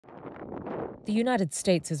The United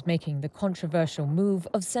States is making the controversial move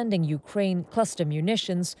of sending Ukraine cluster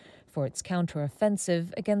munitions for its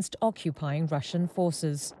counteroffensive against occupying Russian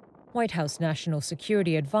forces. White House National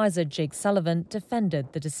Security Advisor Jake Sullivan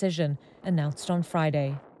defended the decision, announced on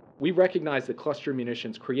Friday. We recognize that cluster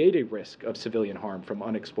munitions create a risk of civilian harm from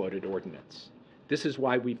unexploded ordnance. This is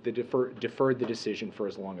why we've deferred the decision for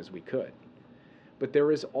as long as we could. But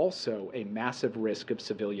there is also a massive risk of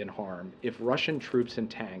civilian harm if Russian troops and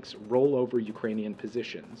tanks roll over Ukrainian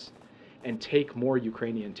positions and take more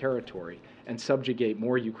Ukrainian territory and subjugate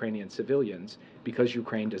more Ukrainian civilians because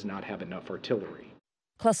Ukraine does not have enough artillery.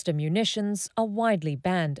 Cluster munitions are widely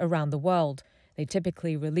banned around the world. They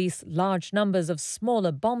typically release large numbers of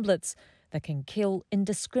smaller bomblets that can kill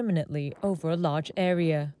indiscriminately over a large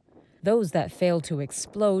area. Those that fail to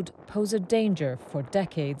explode pose a danger for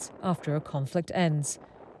decades after a conflict ends.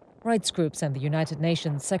 Rights groups and the United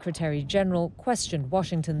Nations Secretary General questioned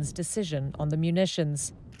Washington's decision on the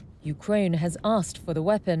munitions. Ukraine has asked for the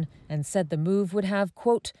weapon and said the move would have,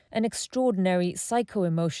 quote, an extraordinary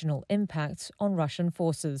psycho-emotional impact on Russian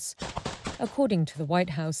forces. According to the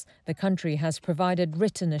White House, the country has provided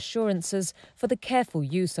written assurances for the careful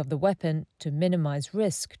use of the weapon to minimize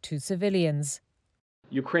risk to civilians.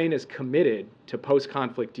 Ukraine is committed to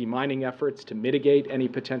post-conflict demining efforts to mitigate any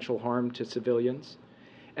potential harm to civilians,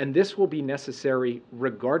 and this will be necessary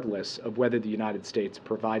regardless of whether the United States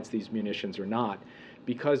provides these munitions or not,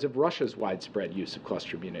 because of Russia's widespread use of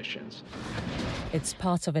cluster munitions. It's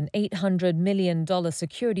part of an $800 million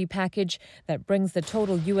security package that brings the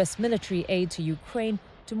total U.S. military aid to Ukraine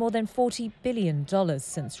to more than $40 billion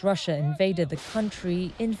since Russia invaded the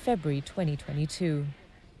country in February 2022.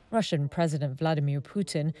 Russian President Vladimir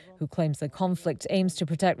Putin, who claims the conflict aims to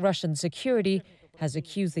protect Russian security, has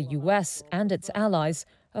accused the U.S. and its allies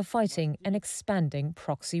of fighting an expanding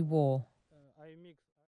proxy war.